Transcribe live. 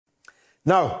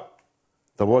Now,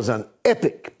 there was an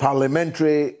epic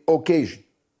parliamentary occasion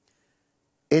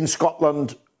in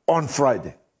Scotland on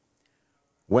Friday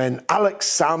when Alex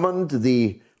Salmond,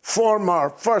 the former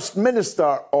First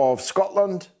Minister of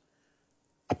Scotland,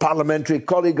 a parliamentary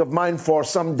colleague of mine for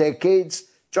some decades,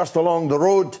 just along the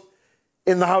road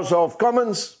in the House of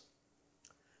Commons,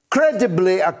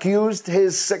 credibly accused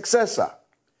his successor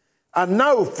and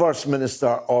now First Minister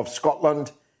of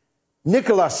Scotland,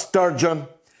 Nicola Sturgeon,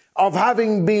 of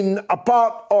having been a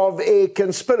part of a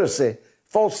conspiracy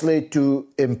falsely to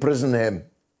imprison him.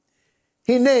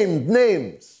 He named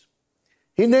names.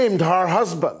 He named her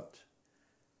husband,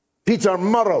 Peter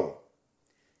Murrell.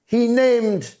 He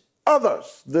named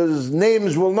others. Those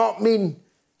names will not mean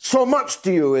so much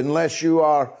to you unless you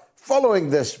are following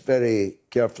this very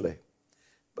carefully.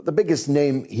 But the biggest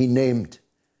name he named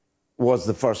was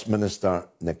the First Minister,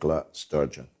 Nicola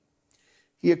Sturgeon.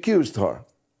 He accused her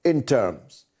in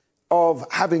terms of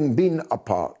having been a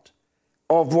part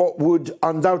of what would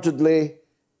undoubtedly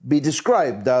be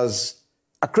described as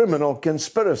a criminal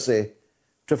conspiracy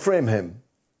to frame him.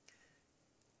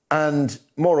 And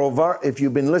moreover, if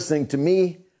you've been listening to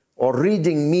me or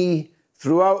reading me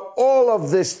throughout all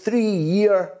of this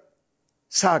 3-year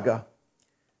saga,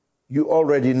 you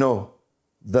already know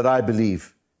that I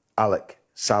believe Alex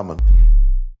Salmond.